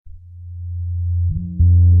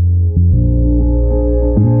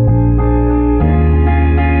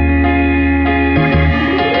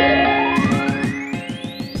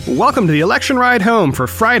welcome to the election ride home for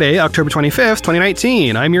Friday, October 25th,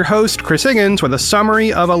 2019. I'm your host, Chris Higgins, with a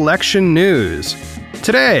summary of election news.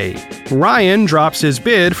 Today, Ryan drops his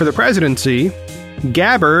bid for the presidency.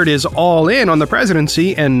 Gabbard is all in on the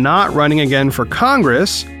presidency and not running again for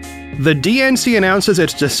Congress. The DNC announces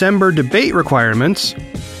its December debate requirements.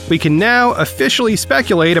 We can now officially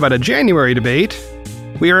speculate about a January debate.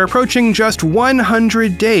 We are approaching just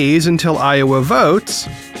 100 days until Iowa votes.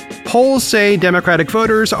 Polls say Democratic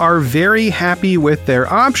voters are very happy with their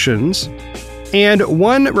options. And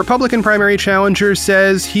one Republican primary challenger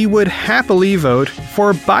says he would happily vote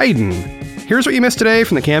for Biden. Here's what you missed today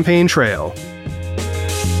from the campaign trail.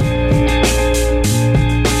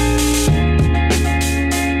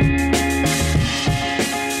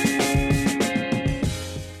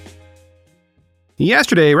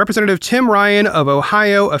 Yesterday, Representative Tim Ryan of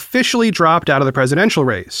Ohio officially dropped out of the presidential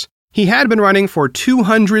race. He had been running for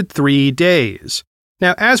 203 days.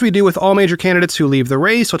 Now, as we do with all major candidates who leave the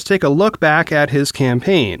race, let's take a look back at his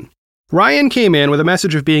campaign. Ryan came in with a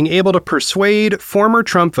message of being able to persuade former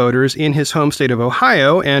Trump voters in his home state of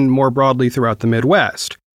Ohio and more broadly throughout the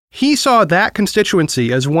Midwest. He saw that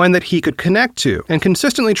constituency as one that he could connect to and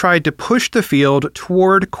consistently tried to push the field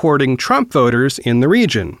toward courting Trump voters in the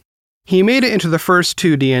region. He made it into the first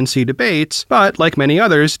two DNC debates, but like many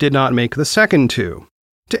others, did not make the second two.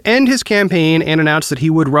 To end his campaign and announce that he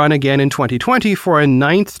would run again in 2020 for a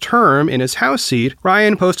 9th term in his House seat,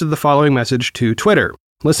 Ryan posted the following message to Twitter.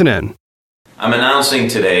 Listen in. I'm announcing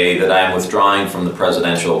today that I am withdrawing from the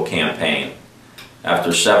presidential campaign.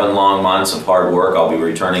 After 7 long months of hard work, I'll be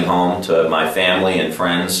returning home to my family and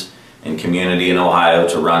friends and community in Ohio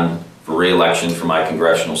to run for re-election for my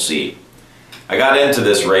congressional seat. I got into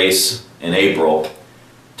this race in April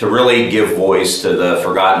to really give voice to the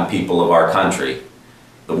forgotten people of our country.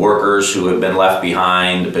 The workers who have been left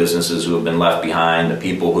behind, the businesses who have been left behind, the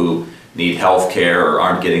people who need health care or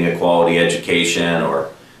aren't getting a quality education or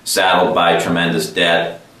saddled by tremendous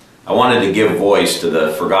debt. I wanted to give voice to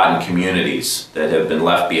the forgotten communities that have been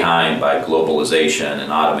left behind by globalization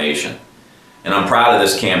and automation. And I'm proud of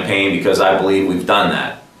this campaign because I believe we've done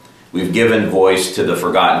that. We've given voice to the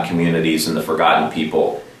forgotten communities and the forgotten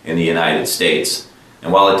people in the United States.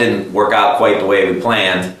 And while it didn't work out quite the way we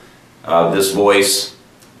planned, this voice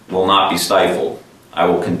will not be stifled. I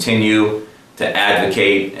will continue to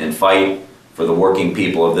advocate and fight for the working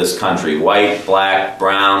people of this country, white, black,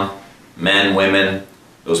 brown, men, women,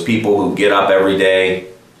 those people who get up every day,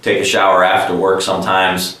 take a shower after work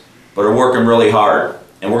sometimes, but are working really hard.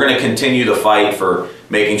 And we're going to continue to fight for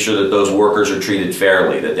making sure that those workers are treated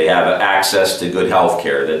fairly, that they have access to good health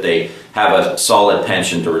care, that they have a solid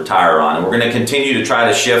pension to retire on. And we're going to continue to try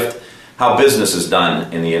to shift how business is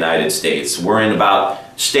done in the United States. We're in about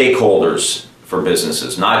stakeholders for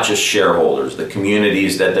businesses, not just shareholders, the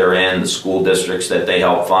communities that they're in, the school districts that they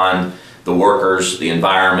help fund, the workers, the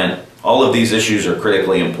environment. All of these issues are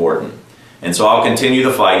critically important. And so I'll continue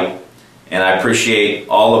the fight, and I appreciate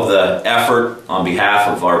all of the effort on behalf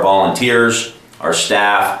of our volunteers, our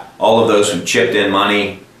staff, all of those who chipped in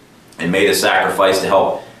money and made a sacrifice to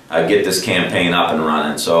help get this campaign up and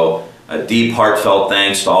running. So a deep, heartfelt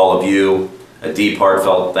thanks to all of you. A deep,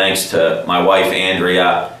 heartfelt thanks to my wife,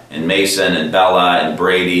 Andrea, and Mason, and Bella, and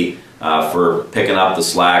Brady for picking up the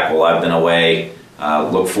slack while I've been away.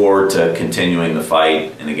 Look forward to continuing the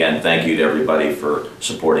fight. And again, thank you to everybody for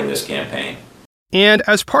supporting this campaign. And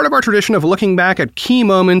as part of our tradition of looking back at key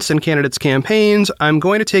moments in candidates' campaigns, I'm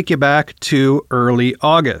going to take you back to early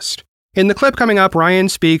August. In the clip coming up, Ryan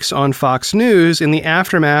speaks on Fox News in the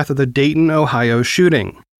aftermath of the Dayton, Ohio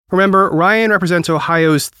shooting. Remember, Ryan represents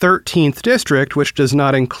Ohio's 13th district, which does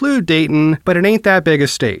not include Dayton, but it ain't that big a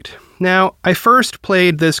state. Now, I first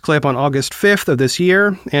played this clip on August 5th of this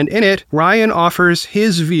year, and in it, Ryan offers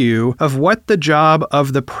his view of what the job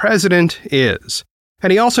of the president is.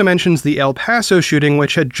 And he also mentions the El Paso shooting,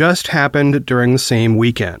 which had just happened during the same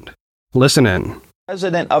weekend. Listen in.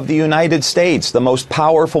 President of the United States, the most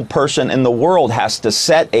powerful person in the world, has to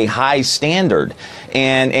set a high standard.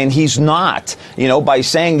 And he's not, by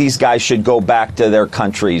saying these guys should go back to their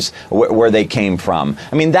countries where they came from.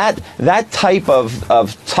 I mean, that type of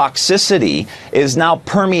toxicity is now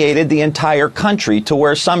permeated the entire country to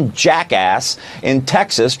where some jackass in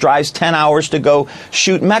Texas drives 10 hours to go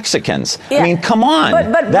shoot Mexicans. Yeah. I mean, come on.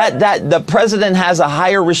 But the president has a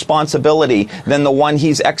higher responsibility than the one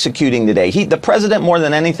he's executing today. The president, more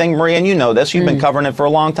than anything, Maria, and you know this, you've been covering it for a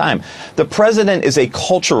long time. The president is a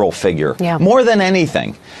cultural figure, more than anything.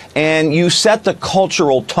 And you set the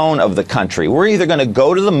cultural tone of the country. We're either going to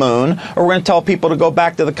go to the moon or we're going to tell people to go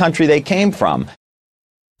back to the country they came from.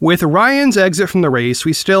 With Ryan's exit from the race,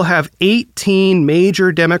 we still have 18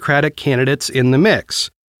 major Democratic candidates in the mix.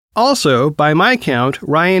 Also, by my count,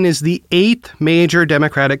 Ryan is the 8th major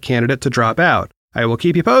Democratic candidate to drop out. I will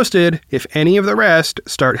keep you posted if any of the rest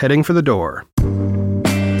start heading for the door.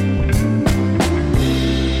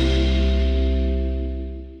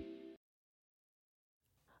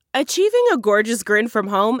 Achieving a gorgeous grin from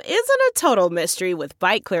home isn't a total mystery with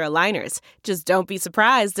Bite Clear aligners. Just don't be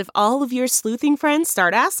surprised if all of your sleuthing friends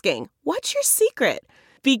start asking, "What's your secret?"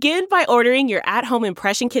 Begin by ordering your at-home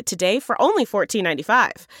impression kit today for only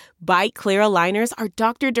 $14.95. Bite Clear aligners are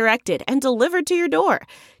doctor-directed and delivered to your door.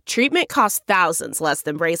 Treatment costs thousands less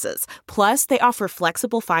than braces. Plus, they offer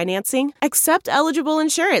flexible financing, accept eligible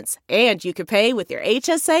insurance, and you can pay with your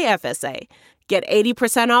HSA FSA. Get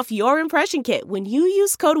 80% off your impression kit when you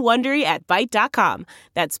use code WONDERY at Byte.com.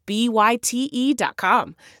 That's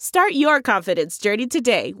BYTE.com. Start your confidence journey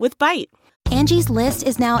today with Byte. Angie's List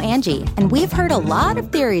is now Angie, and we've heard a lot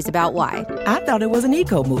of theories about why. I thought it was an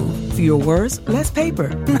eco move. Fewer words, less paper.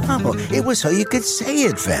 No, it was so you could say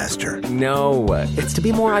it faster. No, it's to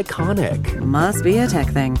be more iconic. Must be a tech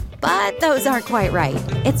thing. But those aren't quite right.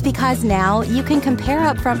 It's because now you can compare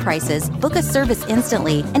upfront prices, book a service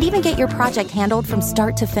instantly, and even get your project handled from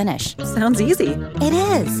start to finish. Sounds easy. It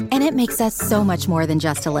is, and it makes us so much more than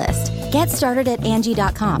just a list. Get started at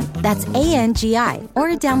Angie.com. That's ANGI, or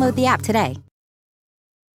download the app today.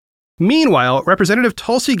 Meanwhile, Representative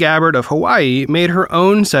Tulsi Gabbard of Hawaii made her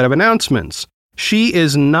own set of announcements. She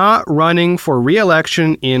is not running for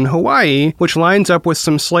re-election in Hawaii, which lines up with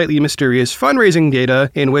some slightly mysterious fundraising data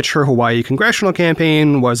in which her Hawaii congressional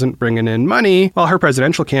campaign wasn't bringing in money, while her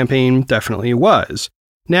presidential campaign definitely was.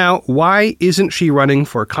 Now, why isn't she running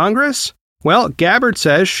for Congress? Well, Gabbard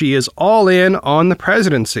says she is all in on the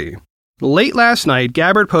presidency. Late last night,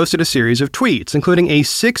 Gabbard posted a series of tweets, including a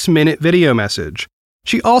 6-minute video message.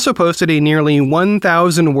 She also posted a nearly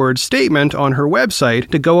 1,000-word statement on her website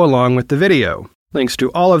to go along with the video. Links to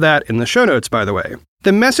all of that in the show notes, by the way.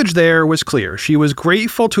 The message there was clear. She was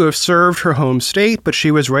grateful to have served her home state, but she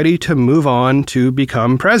was ready to move on to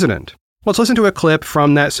become president. Let's listen to a clip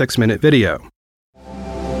from that 6-minute video.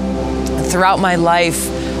 Throughout my life,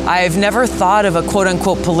 I've never thought of a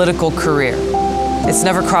quote-unquote political career. It's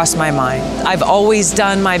never crossed my mind. I've always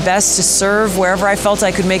done my best to serve wherever I felt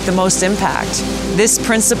I could make the most impact. This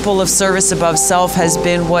principle of service above self has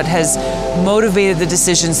been what has motivated the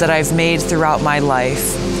decisions that I've made throughout my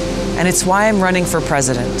life. And it's why I'm running for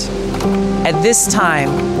president. At this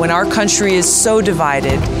time, when our country is so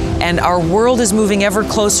divided and our world is moving ever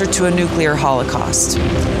closer to a nuclear holocaust,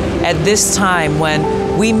 at this time when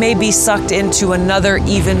we may be sucked into another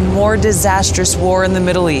even more disastrous war in the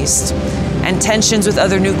Middle East, and tensions with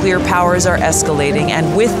other nuclear powers are escalating,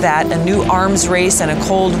 and with that, a new arms race and a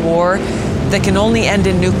Cold War that can only end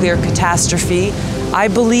in nuclear catastrophe, I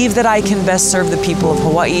believe that I can best serve the people of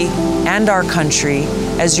Hawaii and our country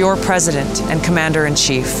as your president and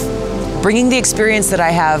commander-in-chief. Bringing the experience that I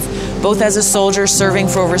have, both as a soldier serving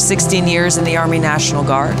for over 16 years in the Army National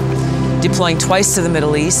Guard, deploying twice to the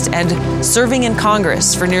Middle East, and serving in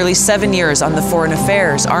Congress for nearly 7 years on the Foreign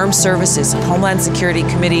Affairs, Armed Services, and Homeland Security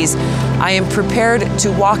committees, I am prepared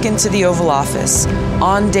to walk into the Oval Office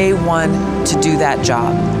on day one to do that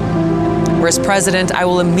job. Whereas president, I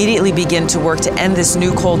will immediately begin to work to end this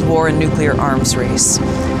new Cold War and nuclear arms race,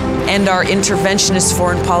 end our interventionist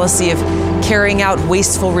foreign policy of carrying out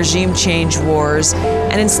wasteful regime change wars,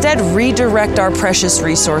 and instead redirect our precious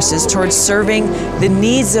resources towards serving the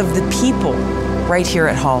needs of the people right here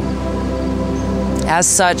at home. As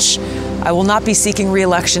such, I will not be seeking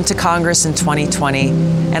re-election to Congress in 2020,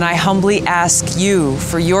 and I humbly ask you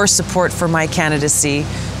for your support for my candidacy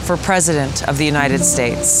for President of the United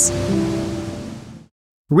States.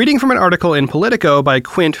 Reading from an article in Politico by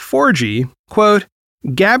Quint Forgy, quote,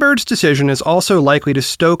 Gabbard's decision is also likely to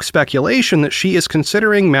stoke speculation that she is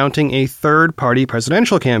considering mounting a third-party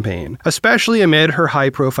presidential campaign, especially amid her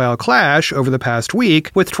high-profile clash over the past week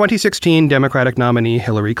with 2016 Democratic nominee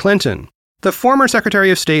Hillary Clinton. The former Secretary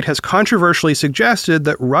of State has controversially suggested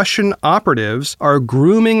that Russian operatives are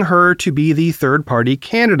grooming her to be the third-party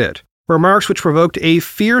candidate, remarks which provoked a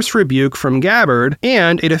fierce rebuke from Gabbard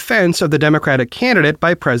and a defense of the Democratic candidate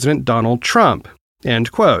by President Donald Trump.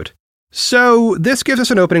 End quote. So, this gives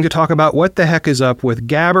us an opening to talk about what the heck is up with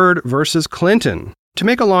Gabbard versus Clinton. To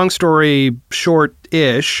make a long story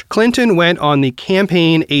short-ish, Clinton went on the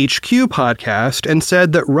Campaign HQ podcast and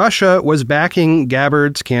said that Russia was backing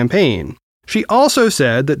Gabbard's campaign. She also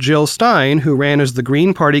said that Jill Stein, who ran as the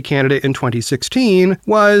Green Party candidate in 2016,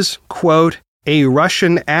 was, quote, a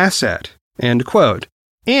Russian asset, end quote.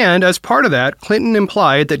 And as part of that, Clinton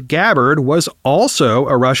implied that Gabbard was also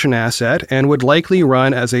a Russian asset and would likely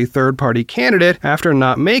run as a third-party candidate after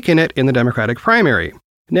not making it in the Democratic primary.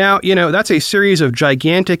 Now, that's a series of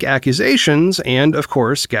gigantic accusations, and of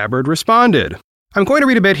course, Gabbard responded. I'm going to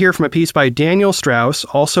read a bit here from a piece by Daniel Strauss,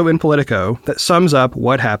 also in Politico, that sums up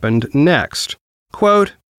what happened next.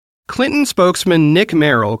 Quote, Clinton spokesman Nick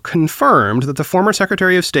Merrill confirmed that the former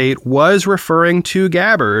Secretary of State was referring to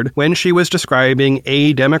Gabbard when she was describing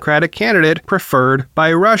a Democratic candidate preferred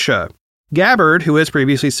by Russia. Gabbard, who has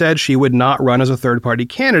previously said she would not run as a third-party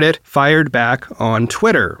candidate, fired back on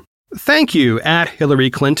Twitter. Thank you, @Hillary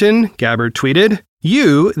Clinton, Gabbard tweeted.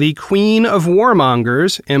 You, the queen of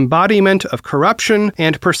warmongers, embodiment of corruption,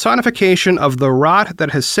 and personification of the rot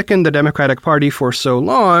that has sickened the Democratic Party for so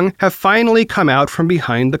long, have finally come out from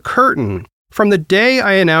behind the curtain. From the day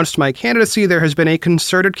I announced my candidacy, there has been a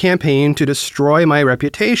concerted campaign to destroy my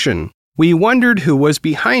reputation. We wondered who was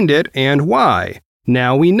behind it and why.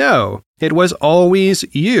 Now we know. It was always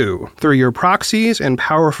you, through your proxies and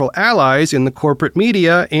powerful allies in the corporate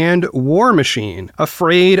media and war machine,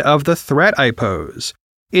 afraid of the threat I pose.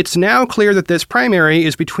 It's now clear that this primary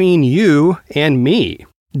is between you and me.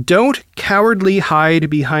 Don't cowardly hide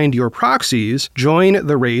behind your proxies, join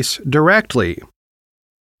the race directly.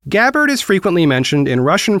 Gabbard is frequently mentioned in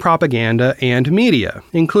Russian propaganda and media,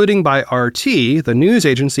 including by RT, the news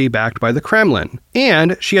agency backed by the Kremlin,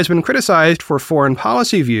 and she has been criticized for foreign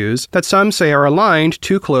policy views that some say are aligned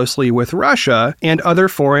too closely with Russia and other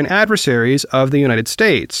foreign adversaries of the United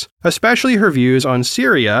States, especially her views on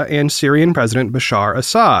Syria and Syrian President Bashar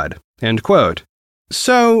Assad. End quote.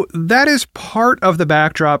 So that is part of the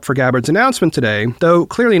backdrop for Gabbard's announcement today, though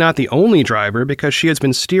clearly not the only driver because she has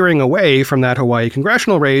been steering away from that Hawaii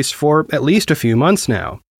congressional race for at least a few months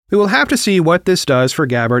now. We will have to see what this does for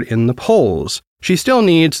Gabbard in the polls. She still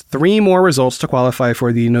needs 3 more results to qualify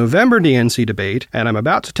for the November DNC debate, and I'm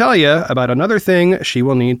about to tell you about another thing she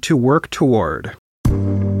will need to work toward.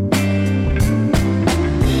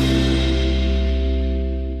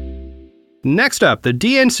 Next up, the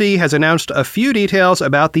DNC has announced a few details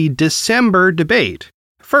about the December debate.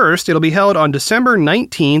 First, it'll be held on December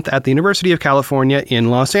 19th at the University of California in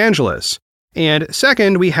Los Angeles. And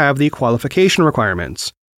second, we have the qualification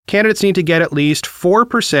requirements. Candidates need to get at least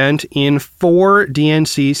 4% in 4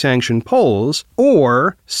 DNC-sanctioned polls,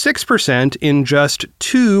 or 6% in just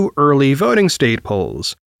 2 early voting state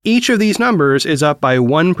polls. Each of these numbers is up by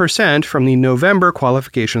 1% from the November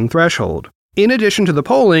qualification threshold. In addition to the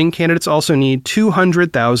polling, candidates also need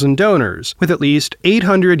 200,000 donors, with at least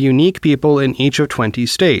 800 unique people in each of 20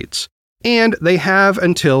 states. And they have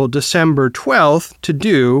until December 12th to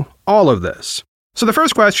do all of this. So the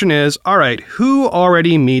first question is, all right, who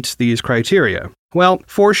already meets these criteria? Well,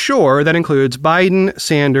 for sure, that includes Biden,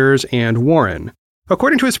 Sanders, and Warren.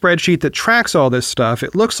 According to a spreadsheet that tracks all this stuff,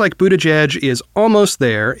 it looks like Buttigieg is almost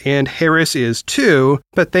there, and Harris is too,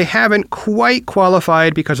 but they haven't quite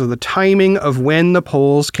qualified because of the timing of when the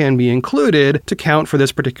polls can be included to count for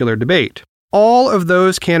this particular debate. All of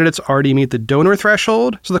those candidates already meet the donor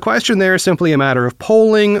threshold, so the question there is simply a matter of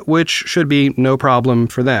polling, which should be no problem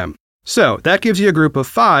for them. So that gives you a group of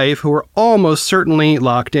 5 who are almost certainly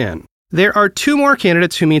locked in. There are 2 more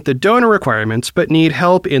candidates who meet the donor requirements but need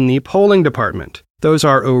help in the polling department. Those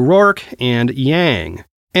are O'Rourke and Yang.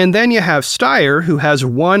 And then you have Steyer, who has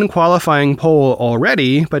 1 qualifying poll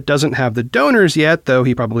already, but doesn't have the donors yet, though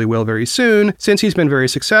he probably will very soon, since he's been very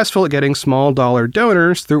successful at getting small dollar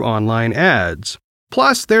donors through online ads.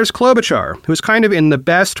 Plus, there's Klobuchar, who's kind of in the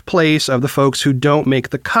best place of the folks who don't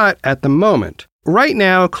make the cut at the moment. Right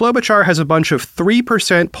now, Klobuchar has a bunch of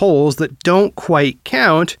 3% polls that don't quite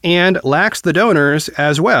count and lacks the donors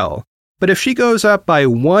as well. But if she goes up by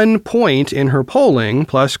 1 point in her polling,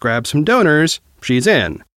 plus grabs some donors, she's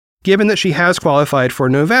in. Given that she has qualified for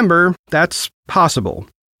November, that's possible.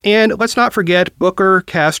 And let's not forget Booker,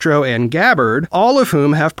 Castro, and Gabbard, all of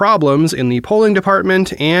whom have problems in the polling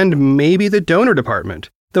department and maybe the donor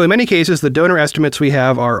department. Though in many cases, the donor estimates we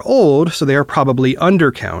have are old, so they are probably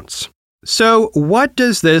undercounts. So what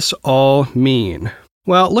does this all mean?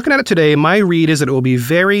 Well, looking at it today, my read is that it will be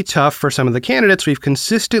very tough for some of the candidates we've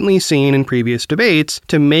consistently seen in previous debates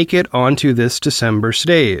to make it onto this December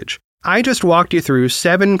stage. I just walked you through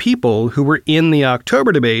 7 people who were in the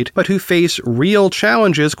October debate, but who face real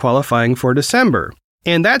challenges qualifying for December.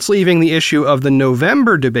 And that's leaving the issue of the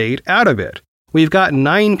November debate out of it. We've got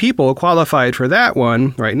 9 people qualified for that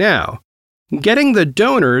one right now. Getting the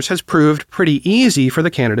donors has proved pretty easy for the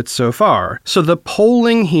candidates so far, so the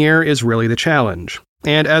polling here is really the challenge.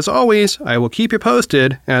 And as always, I will keep you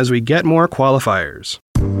posted as we get more qualifiers.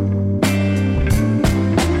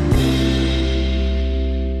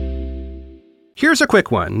 Here's a quick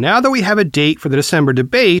one. Now that we have a date for the December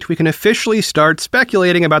debate, we can officially start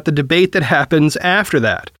speculating about the debate that happens after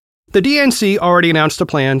that. The DNC already announced a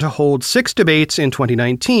plan to hold 6 debates in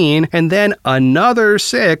 2019 and then another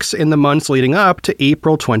 6 in the months leading up to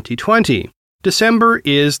April 2020. December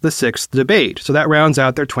is the 6th debate, so that rounds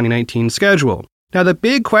out their 2019 schedule. Now, the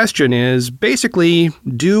big question is, basically,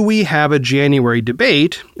 do we have a January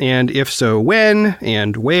debate? And if so, when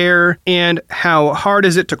and where? And how hard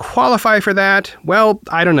is it to qualify for that? Well,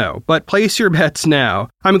 I don't know, but place your bets now.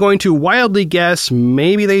 I'm going to wildly guess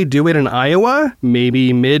maybe they do it in Iowa,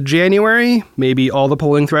 maybe mid-January, maybe all the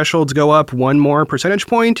polling thresholds go up 1 more percentage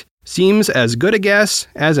point. Seems as good a guess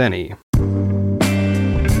as any.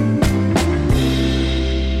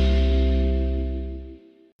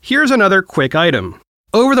 Here's another quick item.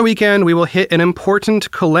 Over the weekend, we will hit an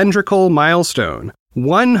important calendrical milestone.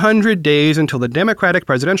 100 days until the Democratic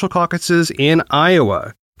presidential caucuses in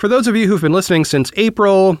Iowa. For those of you who've been listening since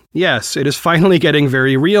April, yes, it is finally getting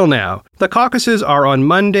very real now. The caucuses are on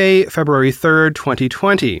Monday, February 3rd,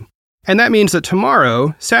 2020. And that means that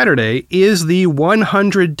tomorrow, Saturday, is the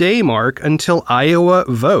 100-day mark until Iowa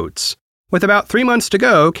votes. With about 3 months to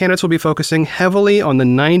go, candidates will be focusing heavily on the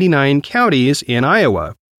 99 counties in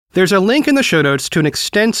Iowa. There's a link in the show notes to an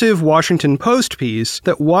extensive Washington Post piece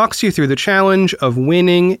that walks you through the challenge of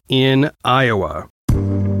winning in Iowa.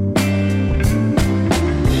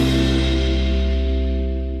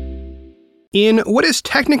 In what is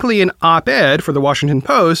technically an op-ed for the Washington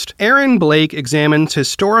Post, Aaron Blake examines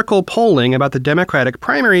historical polling about the Democratic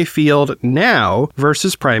primary field now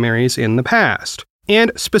versus primaries in the past.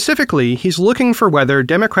 And specifically, he's looking for whether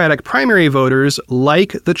Democratic primary voters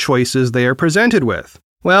like the choices they are presented with.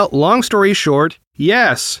 Well, long story short,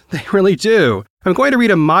 yes, they really do. I'm going to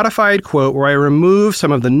read a modified quote where I remove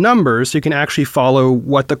some of the numbers so you can actually follow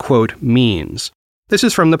what the quote means. This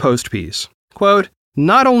is from the Post piece. Quote,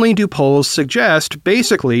 "Not only do polls suggest,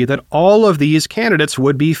 basically, that all of these candidates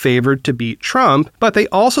would be favored to beat Trump, but they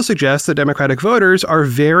also suggest that Democratic voters are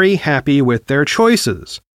very happy with their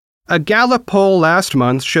choices. A Gallup poll last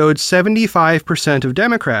month showed 75% of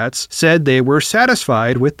Democrats said they were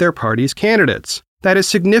satisfied with their party's candidates. That is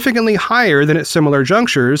significantly higher than at similar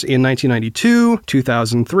junctures in 1992,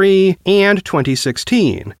 2003, and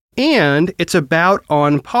 2016. And it's about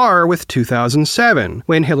on par with 2007,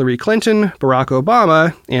 when Hillary Clinton, Barack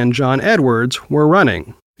Obama, and John Edwards were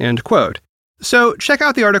running." End quote. So check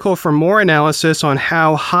out the article for more analysis on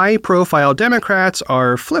how high-profile Democrats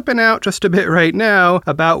are flipping out just a bit right now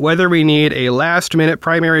about whether we need a last-minute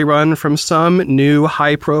primary run from some new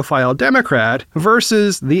high-profile Democrat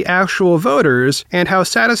versus the actual voters and how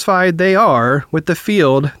satisfied they are with the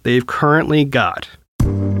field they've currently got.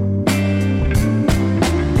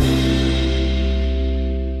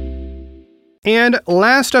 And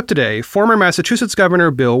last up today, former Massachusetts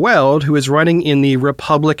Governor Bill Weld, who is running in the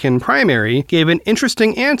Republican primary, gave an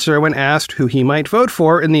interesting answer when asked who he might vote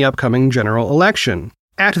for in the upcoming general election.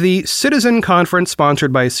 At the Citizen Conference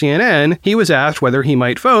sponsored by CNN, he was asked whether he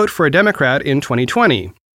might vote for a Democrat in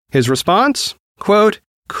 2020. His response? Quote,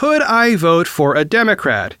 "Could I vote for a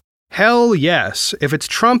Democrat? Hell yes. If it's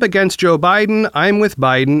Trump against Joe Biden, I'm with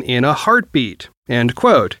Biden in a heartbeat." End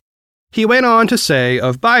quote. He went on to say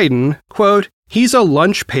of Biden, quote, "He's a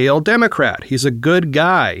lunch pail Democrat. He's a good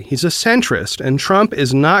guy. He's a centrist, and Trump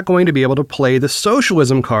is not going to be able to play the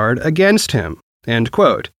socialism card against him." End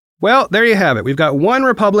quote. Well, there you have it. We've got one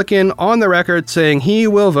Republican on the record saying he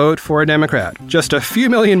will vote for a Democrat. Just a few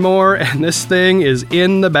million more, and this thing is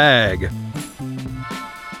in the bag.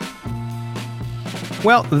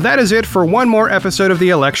 Well, that is it for one more episode of the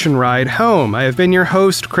Election Ride Home. I have been your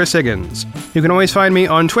host, Chris Higgins. You can always find me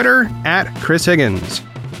on Twitter @ChrisHiggins.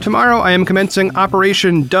 Tomorrow I am commencing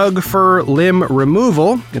Operation Doug Fir Limb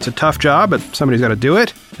Removal. It's a tough job, but somebody's got to do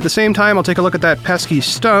it. At the same time, I'll take a look at that pesky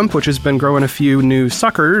stump, which has been growing a few new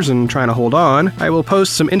suckers and trying to hold on. I will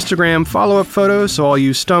post some Instagram follow-up photos so all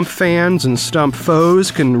you stump fans and stump foes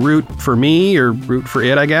can root for me, or root for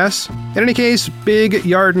it, I guess. In any case, big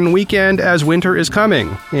Yarden weekend as winter is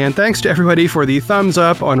coming. And thanks to everybody for the thumbs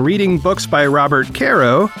up on reading books by Robert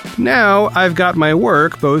Caro. Now I've got my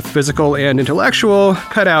work, both physical and intellectual,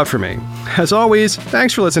 cut out for me. As always,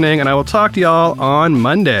 thanks for listening, and I will talk to y'all on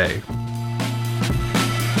Monday.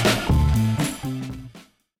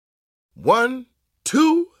 1,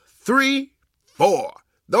 2, 3, 4.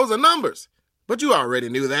 Those are numbers, but you already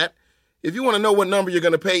knew that. If you want to know what number you're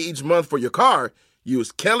going to pay each month for your car,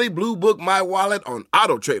 use Kelley Blue Book My Wallet on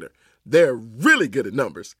AutoTrader. They're really good at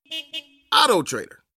numbers. AutoTrader.